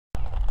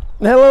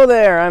Hello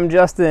there, I'm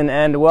Justin,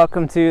 and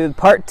welcome to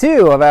part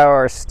 2 of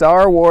our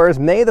Star Wars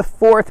May the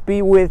 4th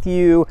Be With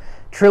You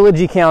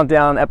Trilogy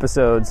Countdown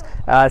episodes.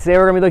 Today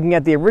we're going to be looking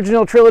at the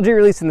original trilogy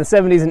released in the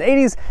 70s and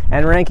 80s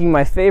and ranking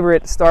my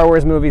favorite Star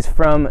Wars movies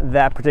from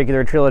that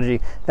particular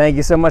trilogy. Thank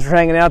you so much for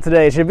hanging out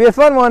today. It should be a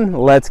fun one.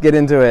 Let's get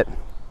into it.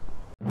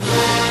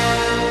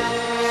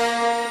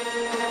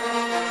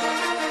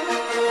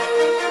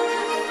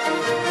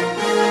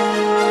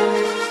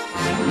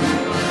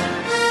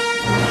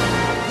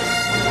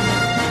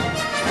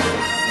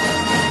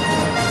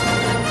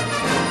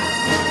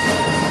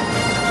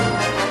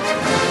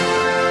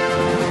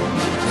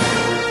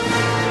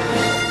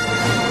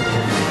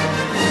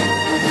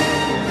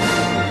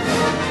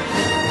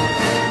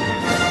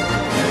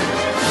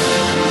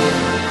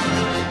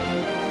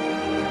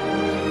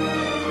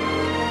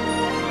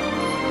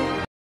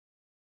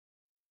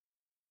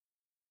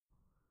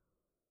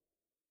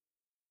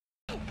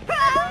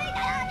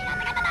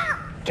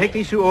 Take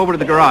these two over to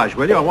the garage,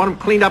 will you? I want them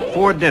cleaned up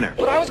for dinner.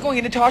 But I was going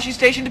into Toshi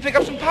Station to pick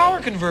up some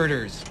power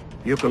converters.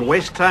 You can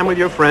waste time with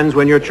your friends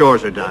when your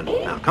chores are done.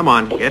 Now, come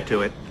on, get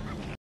to it.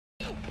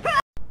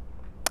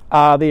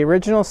 The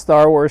original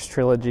Star Wars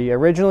trilogy,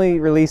 originally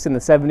released in the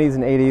 70s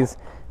and 80s,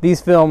 these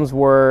films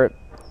were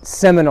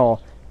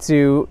seminal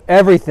to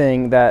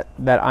everything that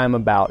I'm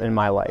about in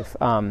my life.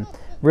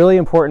 Really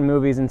important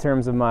movies in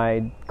terms of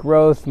my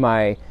growth,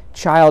 my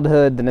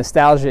childhood. The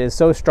nostalgia is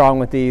so strong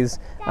with these.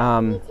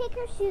 Can you take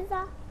her shoes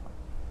off?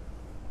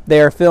 They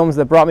are films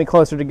that brought me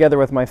closer together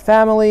with my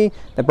family,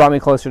 that brought me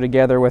closer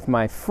together with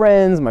my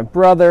friends, my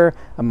brother,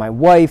 my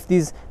wife.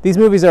 These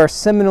movies are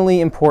seminally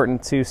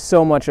important to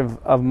so much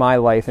of my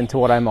life and to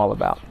what I'm all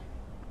about.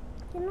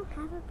 You don't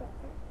have a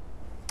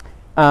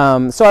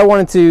brother. So I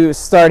wanted to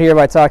start here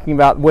by talking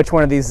about which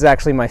one of these is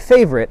actually my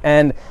favorite.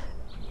 And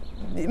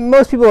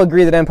most people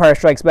agree that Empire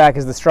Strikes Back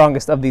is the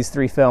strongest of these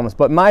three films,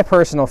 but my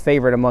personal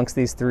favorite amongst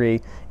these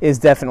three is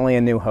definitely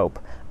A New Hope.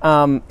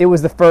 It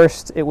was the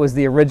first, it was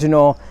the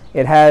original,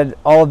 it had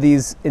all of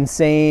these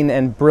insane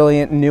and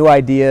brilliant new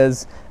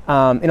ideas.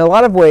 In a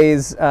lot of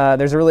ways,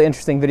 there's a really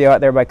interesting video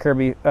out there by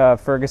Kirby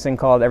Ferguson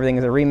called Everything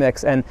is a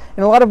Remix, and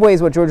in a lot of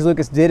ways what George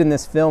Lucas did in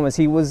this film is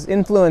he was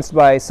influenced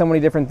by so many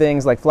different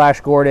things like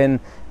Flash Gordon,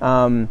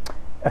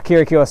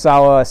 Akira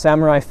Kurosawa,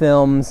 samurai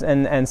films,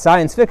 and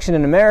science fiction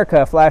in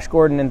America, Flash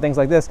Gordon and things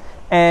like this,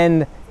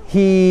 and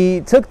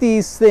he took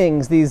these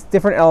things, these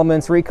different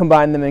elements,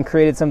 recombined them, and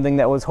created something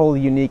that was wholly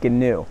unique and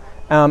new.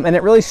 And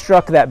it really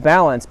struck that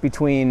balance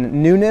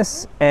between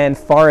newness and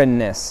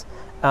foreignness.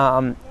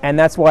 And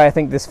that's why I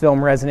think this film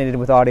resonated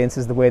with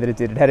audiences the way that it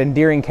did. It had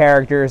endearing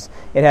characters.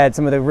 It had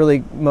some of the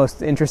really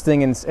most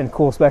interesting and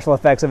cool special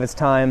effects of its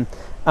time.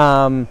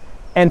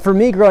 And for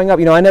me growing up,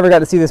 I never got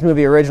to see this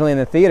movie originally in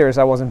the theaters.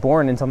 I wasn't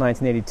born until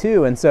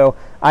 1982, and so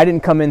I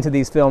didn't come into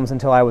these films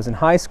until I was in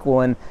high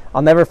school. And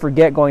I'll never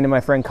forget going to my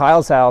friend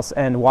Kyle's house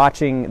and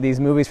watching these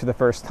movies for the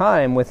first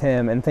time with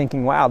him and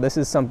thinking, wow, this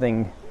is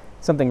something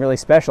really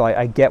special.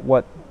 I get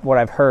what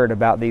I've heard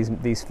about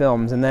these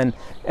films. And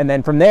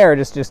then from there,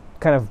 just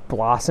kind of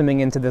blossoming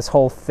into this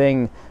whole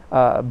thing,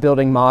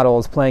 building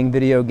models, playing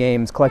video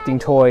games, collecting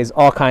toys,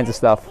 all kinds of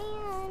stuff.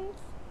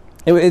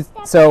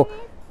 So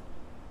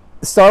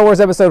Star Wars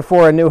Episode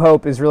 4, A New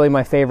Hope, is really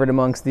my favorite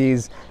amongst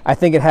these. I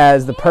think it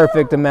has the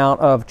perfect amount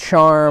of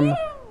charm.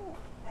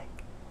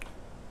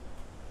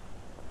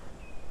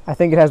 I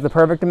think it has the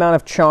perfect amount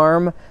of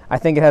charm. I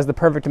think it has the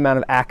perfect amount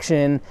of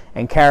action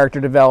and character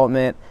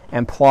development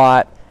and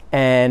plot,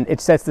 and it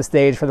sets the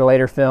stage for the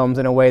later films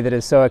in a way that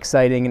is so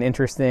exciting and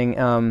interesting.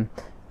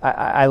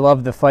 I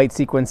love the fight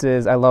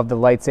sequences. I love the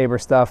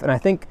lightsaber stuff, and I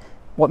think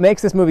what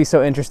makes this movie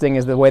so interesting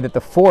is the way that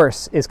the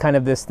Force is kind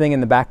of this thing in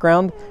the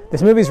background.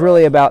 This movie's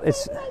really about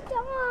the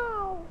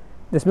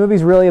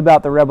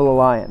Rebel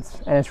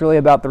Alliance, and it's really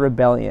about the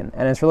rebellion,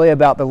 and it's really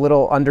about the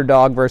little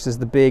underdog versus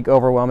the big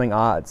overwhelming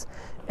odds.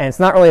 And it's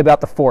not really about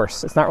the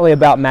Force. It's not really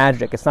about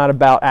magic. It's not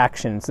about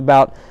action. It's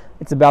about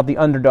the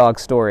underdog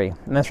story,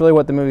 and that's really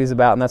what the movie's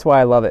about, and that's why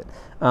I love it.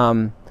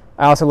 I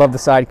also love the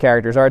side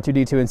characters.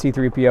 R2-D2 and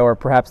C-3PO are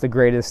perhaps the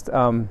greatest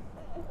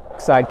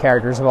side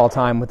characters of all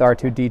time, with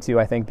R2-D2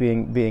 I think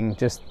being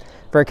just,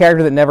 for a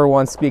character that never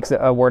once speaks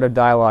a word of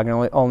dialogue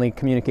and only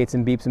communicates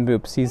in beeps and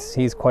boops,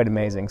 he's quite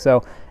amazing.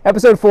 So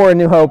Episode 4, A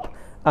New Hope,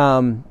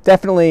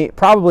 definitely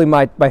probably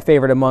my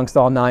favorite amongst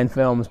all 9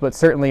 films, but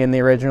certainly in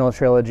the original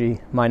trilogy,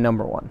 my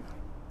number one.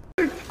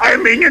 I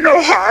mean you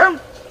no harm.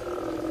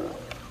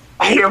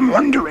 I am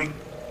wondering,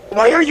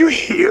 why are you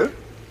here?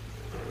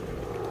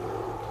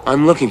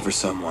 I'm looking for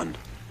someone.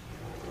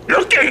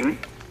 Looking?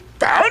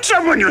 Found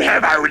someone you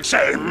have, I would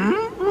say.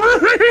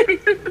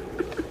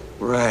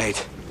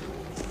 Right.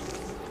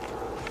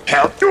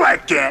 Help you I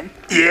can.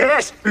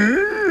 Yes.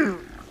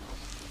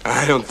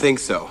 I don't think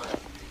so.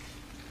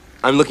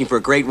 I'm looking for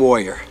a great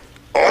warrior.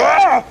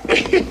 Oh!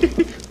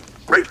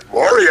 Great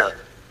warrior.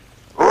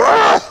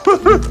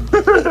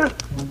 Oh!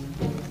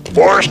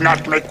 Wars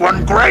not make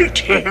one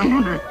great.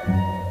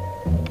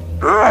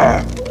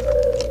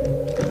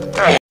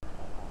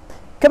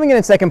 Coming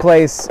in second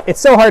place, it's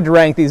so hard to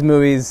rank these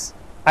movies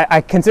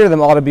I consider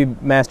them all to be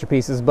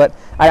masterpieces, but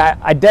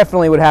I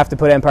definitely would have to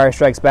put Empire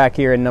Strikes Back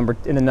here in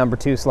the number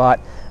 2 slot.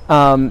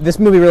 This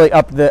movie really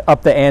upped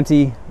the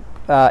ante.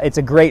 It's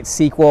a great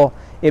sequel.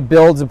 It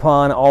builds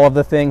upon all of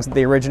the things that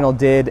the original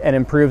did and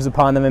improves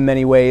upon them in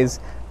many ways.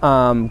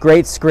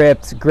 Great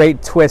script,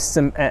 great twists,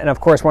 and of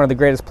course one of the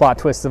greatest plot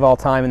twists of all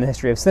time in the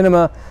history of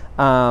cinema.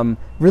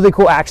 Really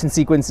cool action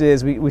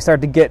sequences. We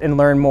start to get and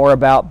learn more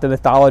about the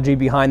mythology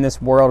behind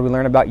this world. We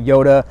learn about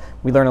Yoda.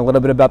 We learn a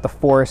little bit about the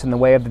Force and the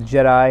way of the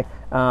Jedi.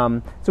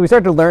 So we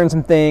start to learn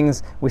some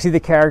things. We see the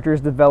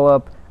characters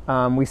develop.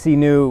 We see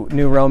new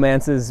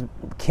romances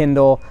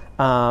kindle.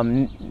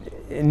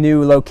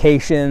 New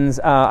locations.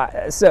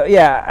 So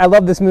yeah, I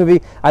love this movie.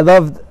 I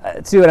loved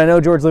too, and I know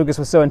George Lucas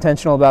was so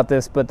intentional about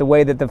this, but the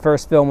way that the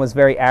first film was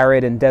very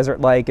arid and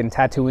desert-like and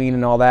Tatooine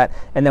and all that,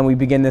 and then we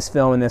begin this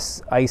film in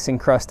this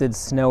ice-encrusted,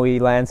 snowy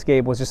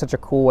landscape was just such a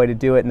cool way to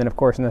do it. And then of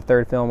course in the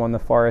third film on the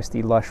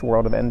foresty, lush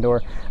world of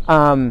Endor.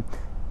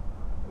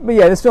 But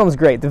yeah, this film is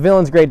great. The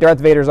villain's great. Darth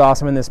Vader's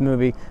awesome in this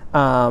movie.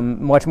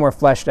 Much more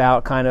fleshed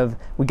out, kind of.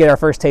 We get our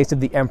first taste of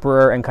the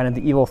Emperor and kind of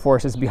the evil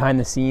forces behind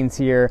the scenes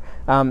here.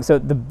 So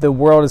the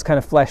world is kind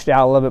of fleshed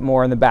out a little bit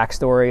more, and the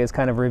backstory is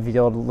kind of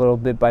revealed a little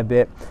bit by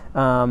bit.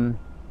 The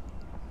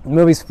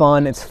movie's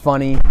fun. It's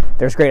funny.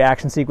 There's great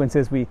action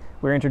sequences.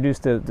 We're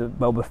introduced to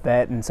Boba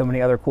Fett and so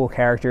many other cool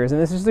characters, and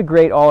this is just a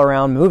great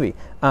all-around movie.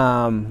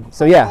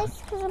 So yeah,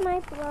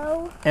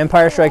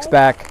 Empire Strikes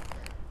Back.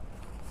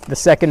 The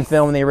second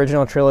film in the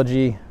original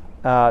trilogy,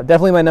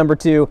 definitely my number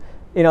 2.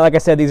 You know, like I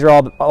said, these are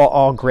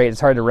all great. It's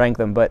hard to rank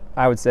them, but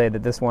I would say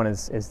that this one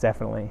is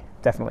definitely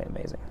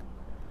amazing.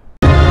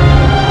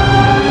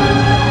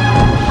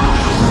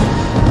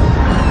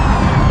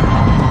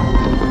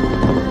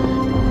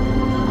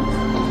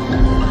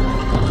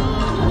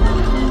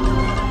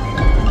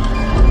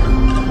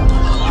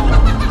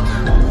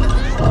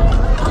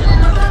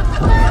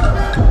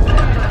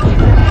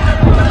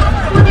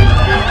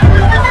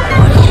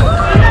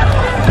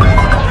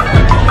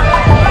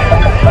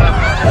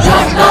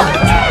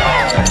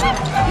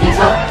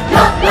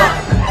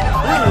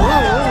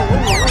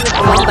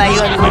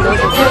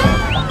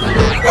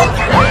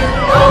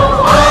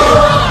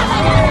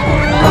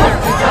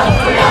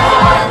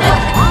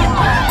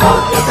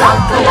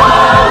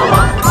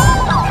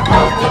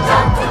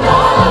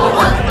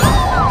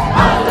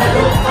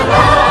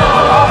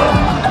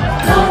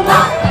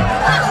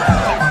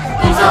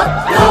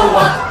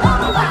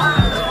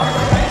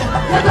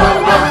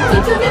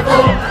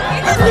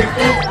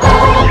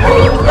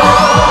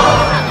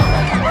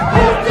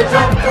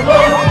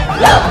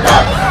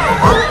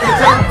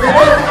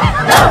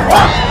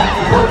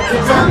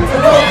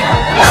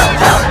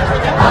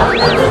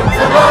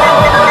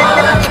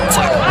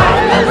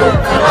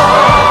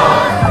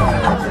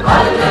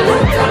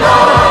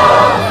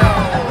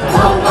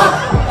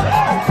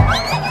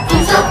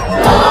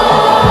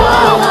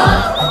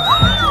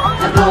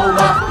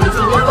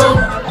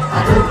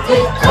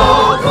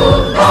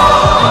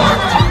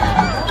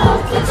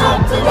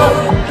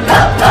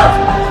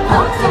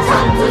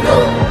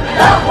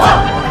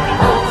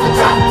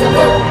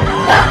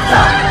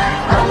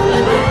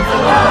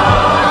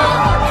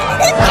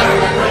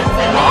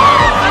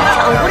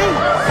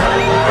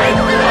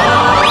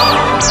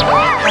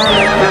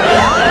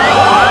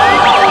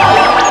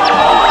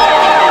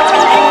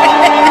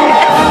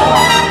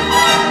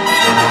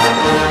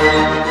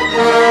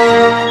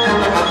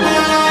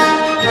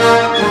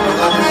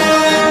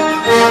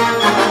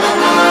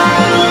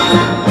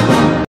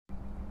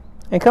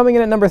 And coming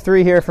in at number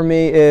 3 here for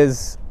me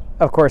is,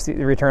 of course, The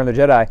Return of the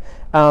Jedi.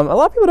 A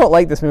lot of people don't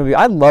like this movie.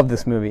 I love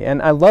this movie,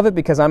 and I love it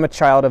because I'm a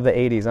child of the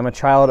 80s. I'm a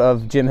child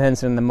of Jim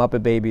Henson and the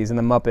Muppet Babies and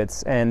the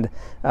Muppets and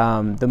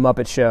the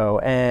Muppet Show.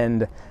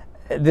 And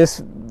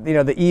this, you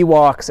know, the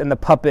Ewoks and the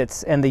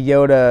puppets and the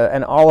Yoda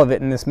and all of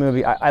it in this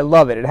movie, I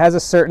love it. It has a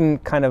certain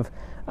kind of,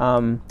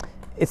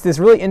 it's this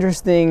really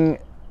interesting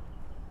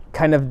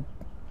kind of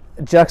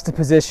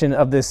juxtaposition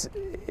of this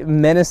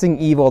menacing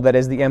evil that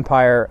is the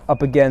Empire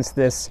up against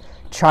this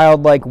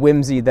childlike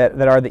whimsy that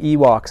are the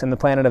Ewoks and the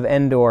planet of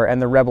Endor and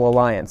the Rebel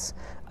Alliance.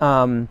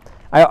 I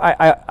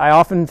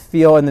often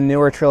feel in the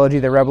newer trilogy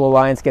the Rebel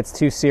Alliance gets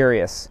too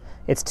serious.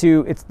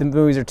 The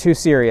movies are too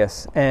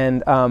serious,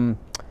 and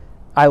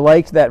I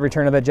liked that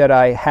Return of the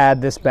Jedi had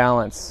this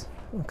balance,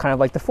 kind of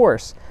like the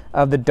Force,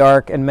 of the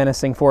dark and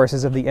menacing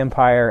forces of the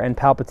Empire and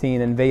Palpatine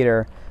and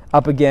Vader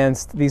up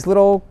against these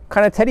little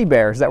kind of teddy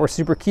bears that were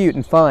super cute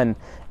and fun.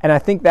 And I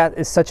think that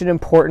is such an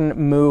important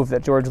move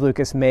that George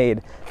Lucas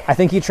made. I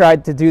think he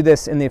tried to do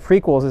this in the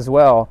prequels as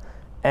well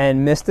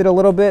and missed it a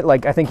little bit.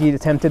 Like, I think he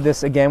attempted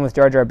this again with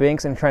Jar Jar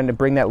Binks and trying to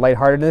bring that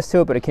lightheartedness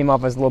to it, but it came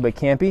off as a little bit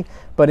campy.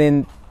 But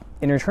in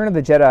Return of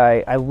the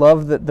Jedi, I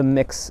love the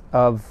mix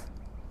of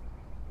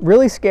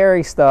really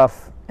scary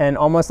stuff and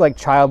almost like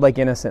childlike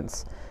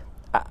innocence.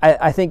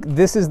 I think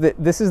this is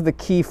the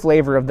key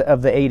flavor of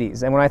the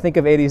 80s. And when I think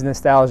of 80s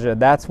nostalgia,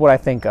 that's what I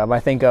think of. I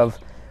think of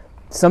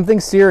something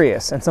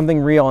serious and something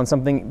real and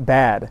something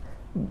bad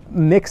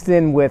mixed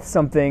in with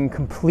something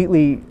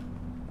completely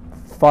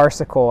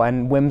farcical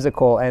and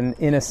whimsical and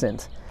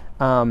innocent.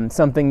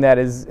 Something that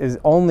is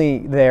only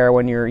there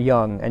when you're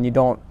young and you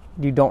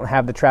don't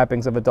have the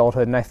trappings of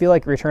adulthood. And I feel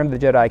like Return of the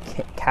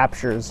Jedi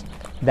captures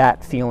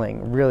that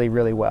feeling really,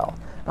 really well.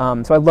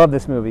 So I love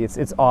this movie.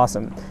 It's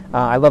awesome.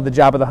 I love the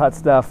Jabba the Hutt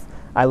stuff.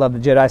 I love the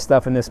Jedi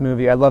stuff in this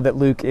movie. I love that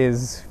Luke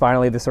is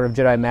finally the sort of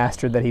Jedi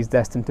master that he's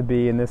destined to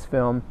be in this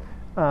film.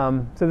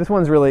 So this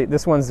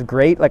one's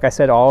great. Like I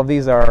said, all of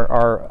these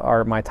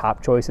are my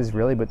top choices,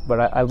 really.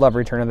 But I love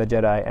Return of the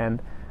Jedi,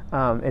 and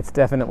it's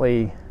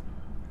definitely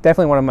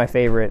one of my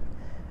favorite.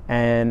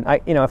 And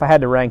if I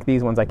had to rank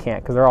these ones, I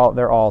can't, because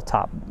they're all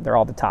top. They're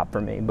all the top for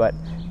me. But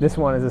this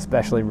one is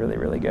especially really,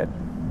 really good.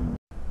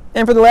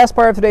 And for the last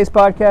part of today's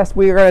podcast,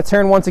 we are going to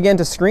turn once again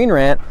to Screen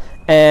Rant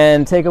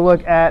and take a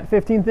look at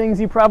 15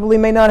 things you probably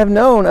may not have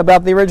known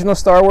about the original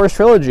Star Wars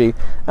trilogy.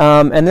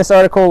 And this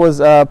article was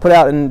put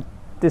out in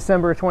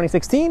December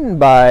 2016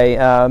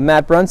 by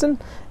Matt Brunson.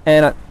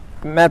 And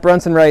Matt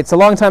Brunson writes, a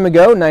long time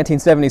ago,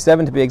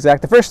 1977 to be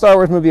exact, the first Star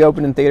Wars movie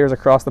opened in theaters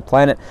across the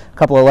planet, a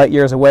couple of light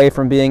years away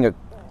from being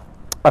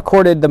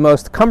accorded the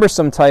most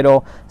cumbersome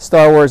title,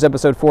 Star Wars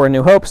Episode 4: A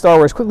New Hope. Star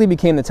Wars quickly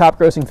became the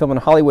top-grossing film in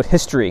Hollywood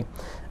history,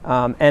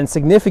 and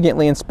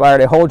significantly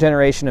inspired a whole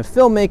generation of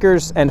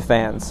filmmakers and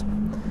fans.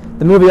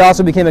 The movie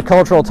also became a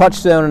cultural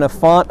touchstone and a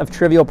font of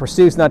Trivial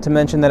Pursuits, not to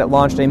mention that it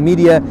launched a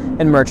media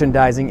and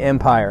merchandising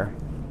empire.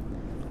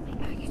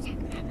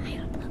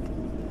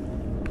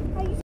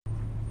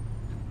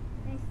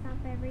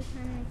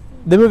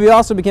 The movie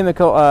also became a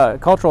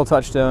cultural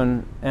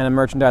touchstone and a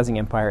merchandising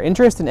empire.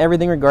 Interest in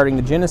everything regarding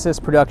the genesis,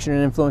 production,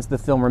 and influence of the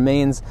film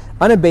remains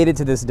unabated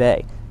to this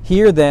day.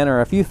 Here, then,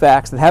 are a few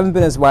facts that haven't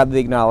been as widely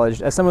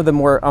acknowledged as some of the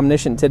more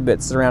omniscient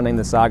tidbits surrounding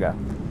the saga.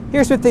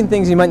 Here's 15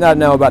 things you might not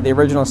know about the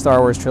original Star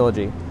Wars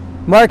trilogy.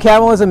 Mark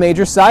Hamill is a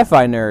major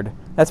sci-fi nerd.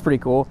 That's pretty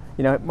cool.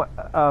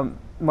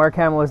 Mark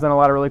Hamill has done a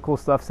lot of really cool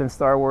stuff since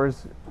Star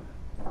Wars.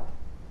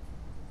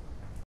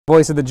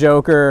 Voice of the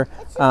Joker,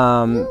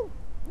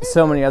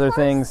 so many other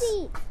things.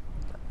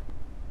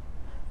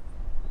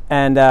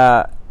 And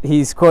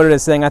he's quoted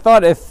as saying, I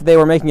thought if they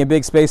were making a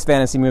big space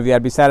fantasy movie,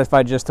 I'd be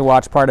satisfied just to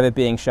watch part of it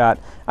being shot.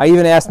 I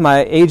even asked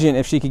my agent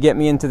if she could get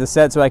me into the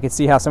set so I could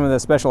see how some of the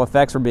special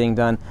effects were being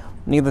done.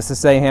 Needless to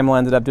say, Hamill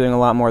ended up doing a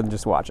lot more than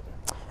just watch it.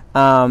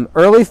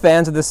 Early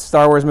fans of this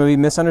Star Wars movie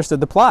misunderstood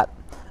the plot.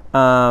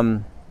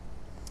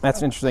 That's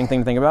an interesting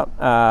thing to think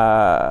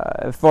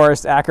about.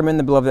 Forrest Ackerman,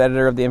 the beloved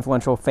editor of the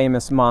influential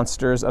Famous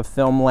Monsters of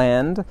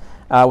Filmland,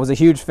 was a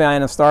huge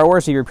fan of Star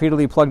Wars. He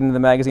repeatedly plugged into the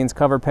magazine's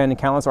cover, penned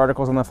countless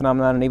articles on the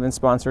phenomenon, and even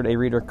sponsored a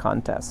reader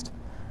contest.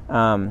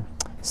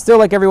 Still,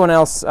 like everyone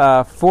else,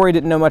 Forey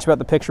didn't know much about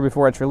the picture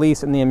before its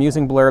release, and the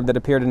amusing blurb that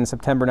appeared in the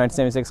September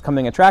 1976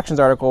 Coming Attractions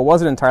article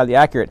wasn't entirely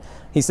accurate.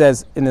 He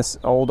says in this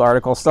old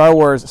article, Star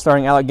Wars,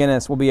 starring Alec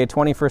Guinness, will be a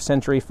 21st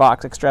century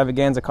Fox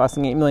extravaganza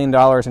costing $8 million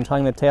and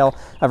telling the tale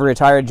of a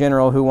retired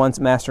general who once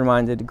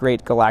masterminded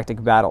great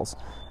galactic battles.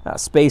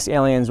 Space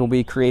aliens will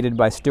be created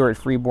by Stuart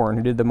Freeborn,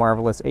 who did the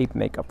marvelous ape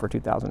makeup for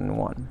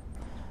 2001.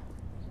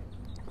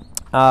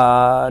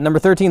 Number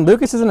 13,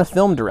 Lucas isn't a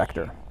film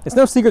director. It's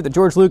no secret that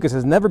George Lucas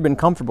has never been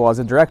comfortable as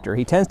a director.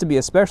 He tends to be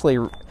especially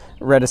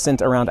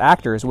reticent around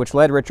actors, which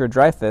led Richard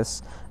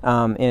Dreyfuss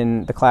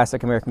in the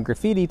classic American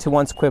Graffiti to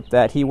once quip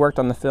that he worked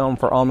on the film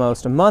for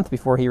almost a month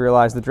before he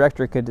realized the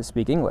director could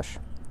speak English.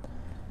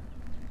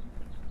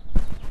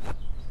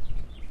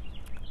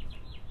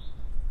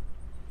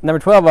 Number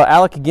 12,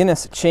 Alec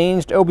Guinness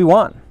changed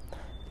Obi-Wan.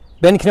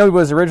 Ben Kenobi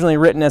was originally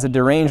written as a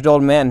deranged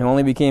old man who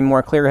only became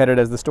more clear-headed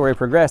as the story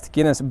progressed.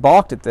 Guinness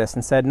balked at this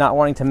and said, not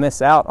wanting to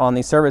miss out on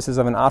the services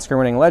of an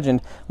Oscar-winning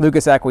legend,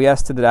 Lucas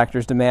acquiesced to the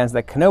actor's demands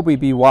that Kenobi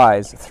be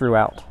wise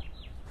throughout.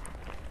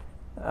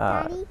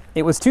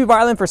 It was too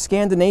violent for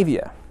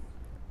Scandinavia.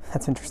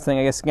 That's interesting.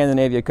 I guess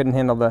Scandinavia couldn't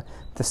handle the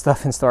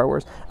stuff in Star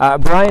Wars.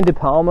 Brian De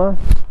Palma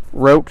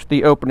wrote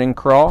the opening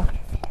crawl.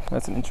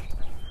 That's an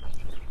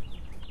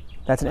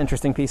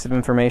interesting piece of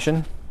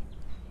information.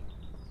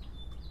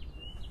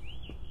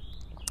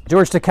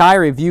 George Takei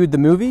reviewed the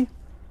movie.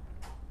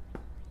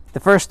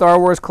 The first Star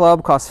Wars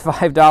club cost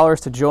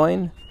 $5 to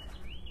join.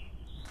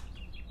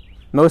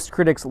 Most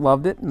critics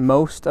loved it,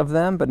 most of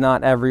them, but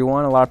not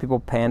everyone. A lot of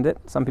people panned it.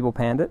 Some people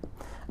panned it.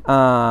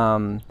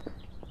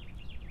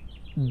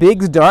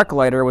 Biggs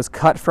Darklighter was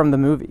cut from the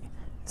movie.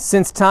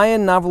 Since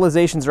tie-in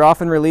novelizations are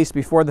often released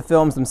before the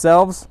films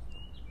themselves,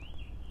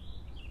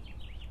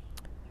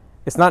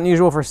 it's not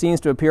unusual for scenes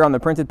to appear on the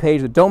printed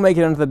page that don't make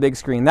it onto the big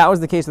screen. That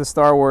was the case with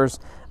Star Wars.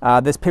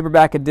 This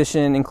paperback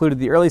edition included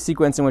the early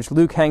sequence in which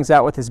Luke hangs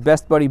out with his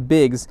best buddy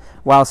Biggs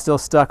while still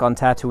stuck on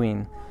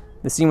Tatooine.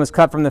 The scene was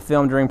cut from the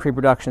film during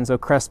pre-production, so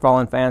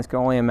crestfallen fans can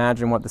only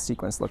imagine what the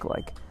sequence looked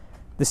like.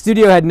 The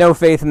studio had no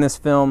faith in this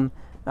film.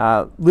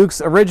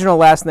 Luke's original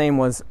last name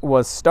was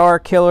Star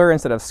Killer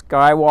instead of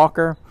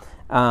Skywalker.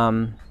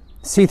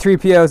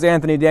 C-3PO's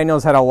Anthony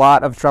Daniels had a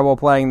lot of trouble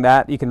playing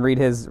that. You can read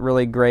his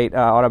really great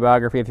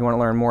autobiography if you want to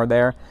learn more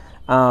there.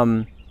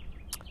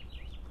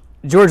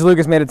 George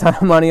Lucas made a ton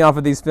of money off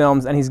of these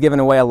films, and he's given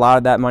away a lot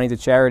of that money to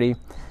charity.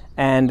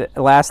 And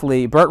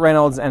lastly, Burt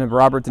Reynolds and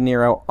Robert De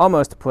Niro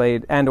almost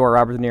played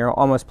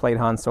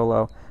Han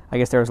Solo. I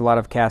guess there was a lot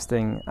of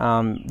casting.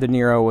 De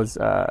Niro was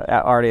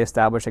already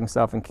establishing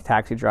himself in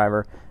Taxi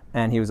Driver,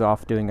 and he was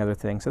off doing other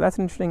things. So that's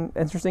interesting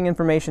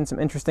information, some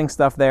interesting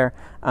stuff there.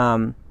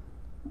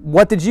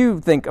 What did you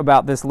think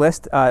about this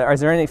list?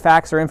 Is there any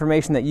facts or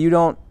information that you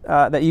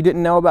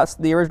didn't know about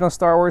the original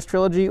Star Wars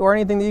trilogy, or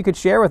anything that you could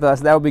share with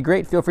us? That would be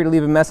great. Feel free to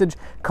leave a message,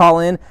 call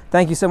in.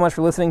 Thank you so much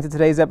for listening to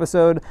today's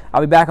episode.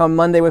 I'll be back on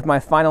Monday with my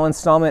final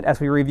installment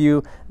as we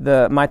review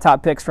my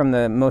top picks from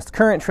the most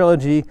current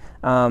trilogy,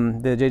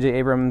 the J.J.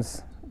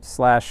 Abrams /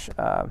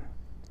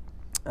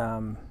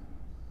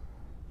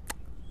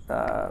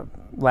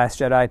 Last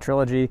Jedi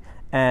trilogy,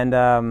 and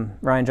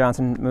Rian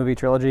Johnson movie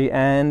trilogy,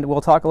 and we'll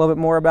talk a little bit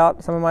more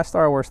about some of my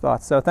Star Wars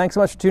thoughts. So thanks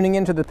so much for tuning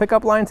in to the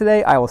Pickup Line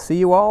today. I will see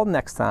you all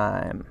next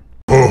time.